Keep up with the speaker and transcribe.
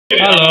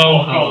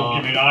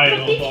Hello.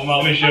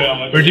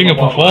 We're doing a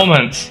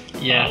performance.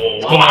 Yeah.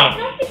 It's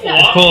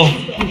called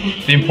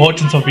The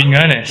Importance of Being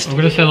Earnest. I'm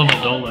gonna say a little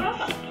bit duller.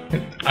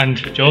 And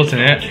Joel's in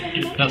it.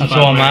 And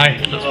so am I.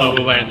 That's why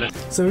we're wearing this.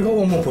 So we've got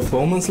one more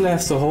performance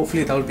left, so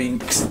hopefully that'll be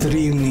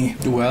extremely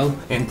well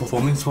in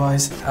performance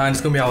wise, and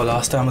it's gonna be our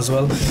last time as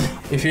well.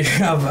 If you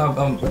have,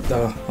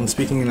 I'm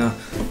speaking in a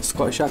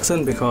Scottish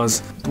accent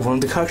because one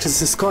of the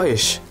characters is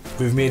Scottish.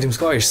 We've made him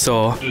Scottish,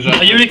 so.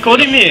 Are you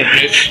recording me?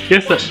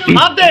 Yes, sir.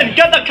 Abdin,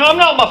 get the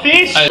camera out of my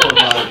face!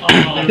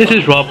 This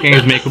is Rob getting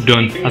his makeup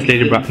done as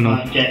Lady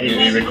Bracknell.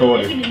 You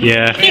recording?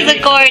 Yeah.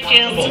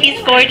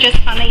 He's gorgeous,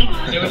 honey.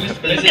 Look at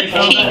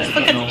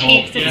the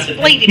cheeks, it's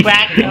Lady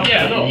Bracknell.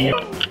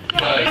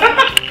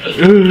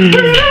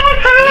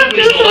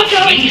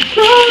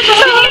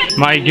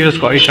 My give a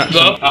Scottish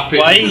accent.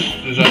 Why?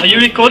 Are you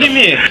recording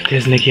me?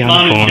 There's Nikki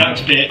on the phone. I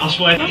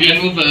swear.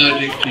 General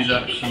verdict is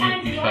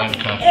absolutely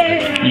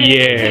fantastic.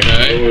 Yeah.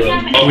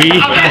 We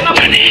have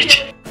done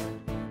it.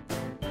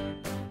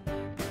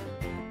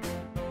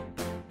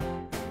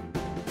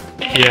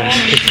 Yes,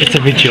 it's a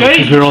video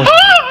because we're all.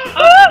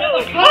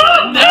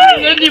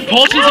 The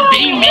importance of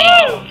being me.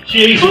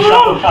 Jesus,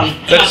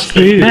 Let's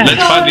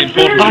find the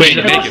important way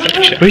to make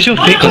it. Where's your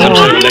face?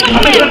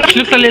 She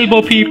looks like little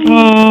Bo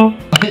people.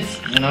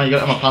 You know, you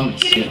got my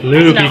pants.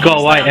 Luke, you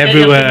got white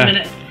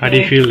everywhere. How do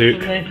you feel,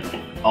 Luke?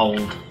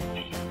 Old.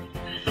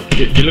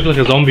 You look like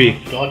a zombie.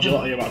 God, you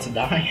look like you're about to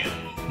die.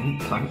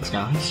 Thanks,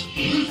 guys.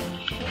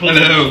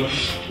 Hello.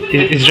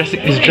 He's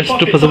dressed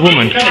up as a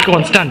woman. Go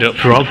on, stand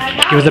up, Rob.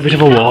 Give us a bit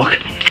of a walk.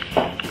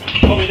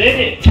 Oh, we did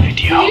it.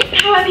 Video.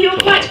 However, you're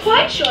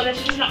quite sure that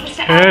it is not the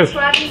step I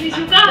described in this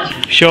regard.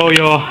 Show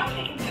your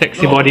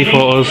sexy body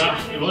for us.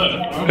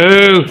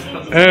 Oh,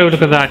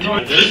 look at that.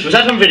 Was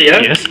that on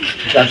video? Yes.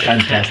 That's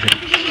fantastic.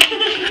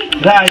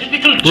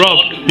 Rob,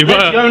 you've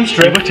got to.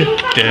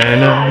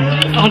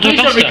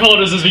 Please don't record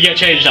us as we get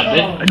changed,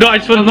 Abdin. No, I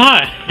just wasn't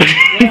there.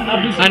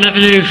 I never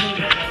knew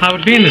I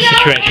would be in this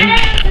situation.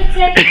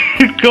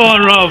 Go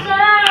on, Rob.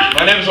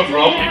 My name's not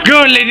Rob.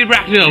 Go on, Lady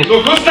Bracknell.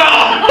 Go,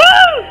 Gustav!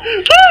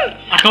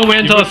 I can't wait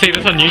until I see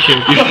this on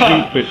YouTube. You should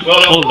do it.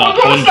 Hold that.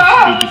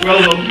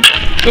 Well done.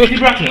 Lady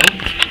Bracknell.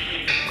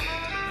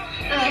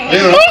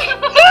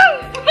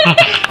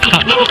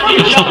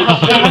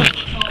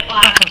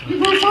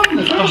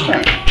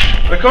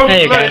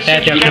 Hey guys,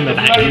 there's your camera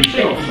back.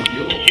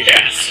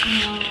 Yes.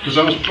 Because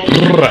I was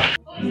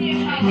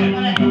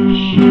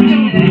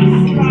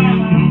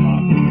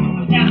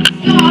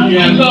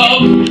Yeah,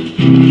 Rob.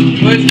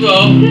 Where's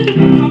Rob?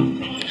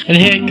 And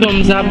here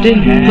comes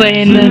Abdin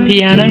playing the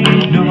piano. Is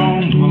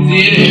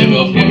he in here,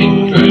 Rob? Get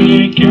in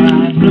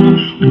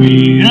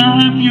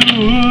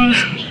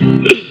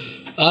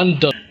And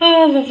done. Oh, I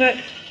love it.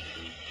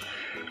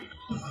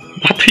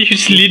 I thought you were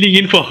just leaning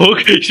in for a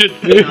hug. You should.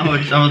 I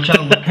will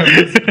tell them.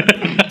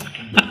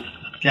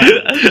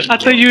 I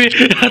thought you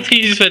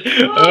just went.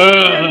 Have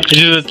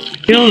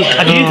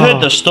you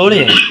heard the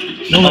story?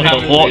 Of the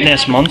Loch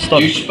Ness monster.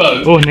 You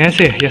spoke. Oh,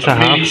 Nessie. Yes, I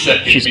have.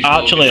 She's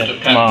actually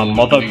my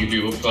mother. I'll leave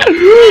you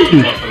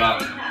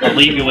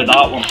with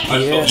that one.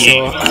 Yeah,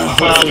 so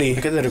hopefully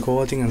get the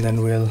recording and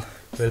then we'll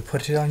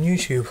put it on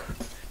YouTube.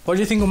 What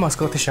do you think of my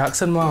Scottish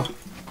accent, Ma?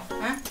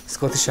 Huh?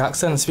 Scottish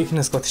accent. I'm speaking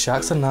a Scottish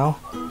accent now.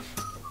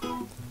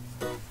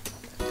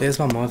 There's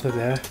my mother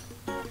there.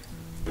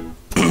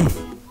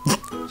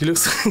 You look.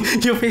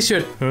 Your face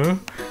should. Huh?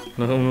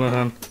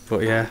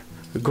 But yeah.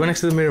 Go next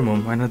to the mirror,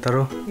 Mum. I know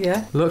Taro.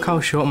 Yeah. Look how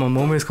short my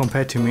mum is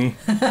compared to me.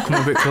 Come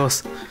a bit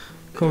close.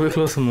 Come a bit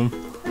closer, Mum.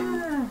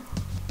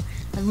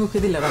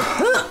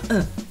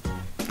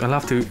 I'll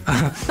have to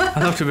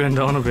bend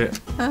down a bit.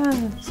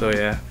 So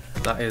yeah,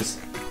 that is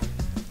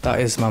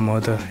my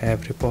mother,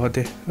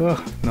 everybody. Oh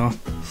no.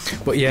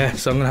 But yeah,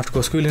 so I'm gonna have to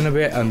go school in a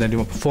bit and then do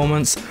my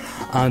performance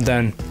and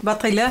then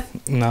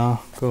no,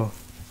 go.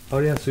 Oh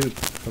yeah, soup.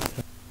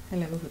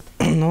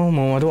 No,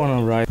 Mum, I don't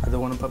wanna write. I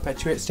don't wanna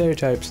perpetuate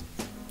stereotypes.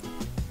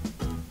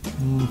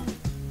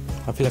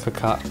 I feel like a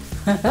cat.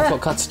 That's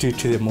what cats do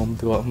to their mum.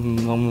 They go,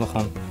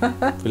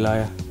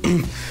 liar.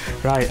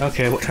 Right,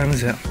 okay, what time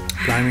is it?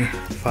 Blimey,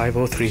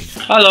 5:03.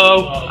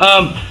 Hello.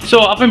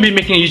 So I haven't been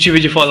making a YouTube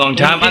video for a long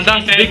time, and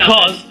that's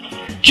because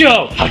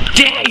Joe, how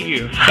dare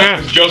you?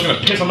 Joe's gonna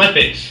piss on my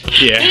face.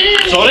 Yeah.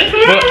 Sorry?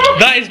 But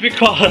that is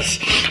because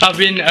I've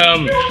been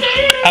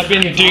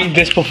doing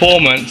this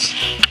performance,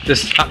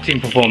 this acting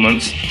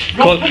performance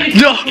called.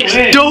 No,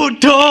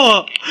 don't.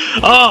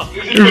 Oh.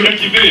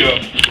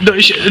 No, do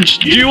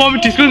you want me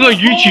to? It's going on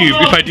YouTube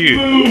if I do.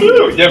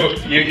 Yeah,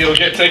 but you'll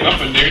get taken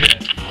off and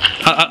nude.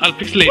 I'll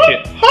pixelate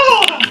it.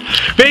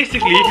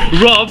 Basically,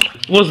 Rob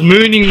was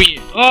mooning me.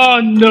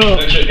 Oh no.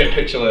 Then she'll get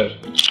pixelated.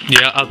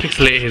 Yeah, I'll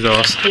pixelate his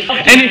ass.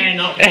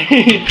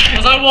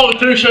 As I walk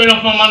through showing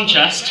off my man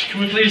chest, can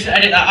we please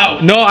edit that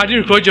out? No, I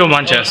didn't record your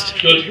man chest.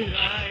 Good.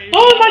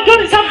 Oh my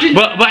god, it's Abdin!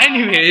 But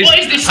anyways, what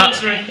is this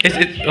sorcery? It's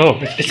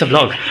a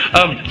vlog.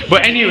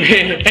 But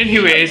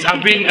anyways,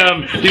 I've been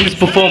doing this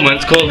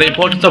performance called The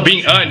Importance of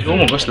Being Earnest. Oh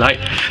my gosh, like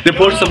The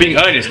Importance of Being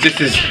Earnest. This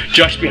is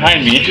Josh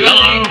behind me. You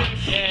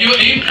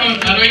come,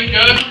 I don't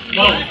go.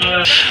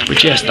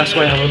 But yes, that's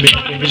why I haven't been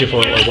making video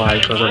for a while,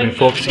 because I've been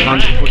focusing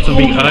on Importance of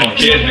Being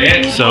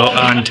Earnest. So,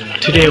 and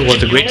today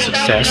was a great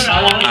success,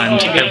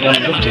 and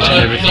everyone loved it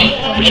and everything,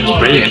 which was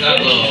brilliant. I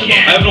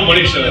have no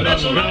money, so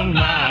that's all.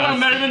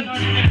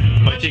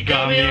 But you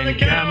got me in the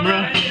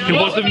camera. It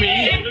wasn't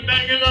me.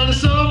 Banging on the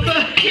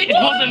sofa. It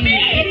wasn't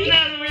me.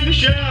 In the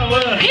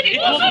shower. It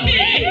wasn't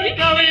me.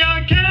 Got me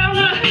on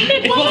camera.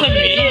 It wasn't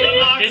me.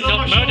 Did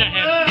not murder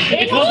him.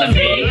 It wasn't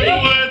me.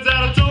 Words that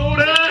I told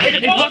her.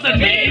 It wasn't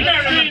me.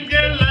 Screams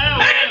get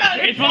loud.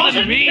 It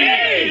wasn't me.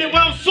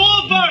 Well,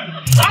 Swordburn.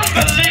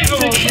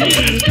 Unbelievable.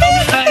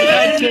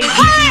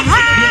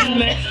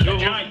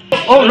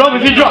 Oh, Rob,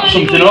 if you drop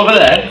something over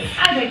there.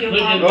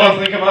 Oh, I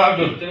think I might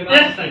have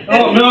done.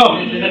 Oh,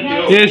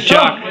 no. Here's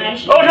Jack.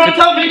 Oh, don't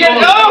tell me again.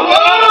 Oh!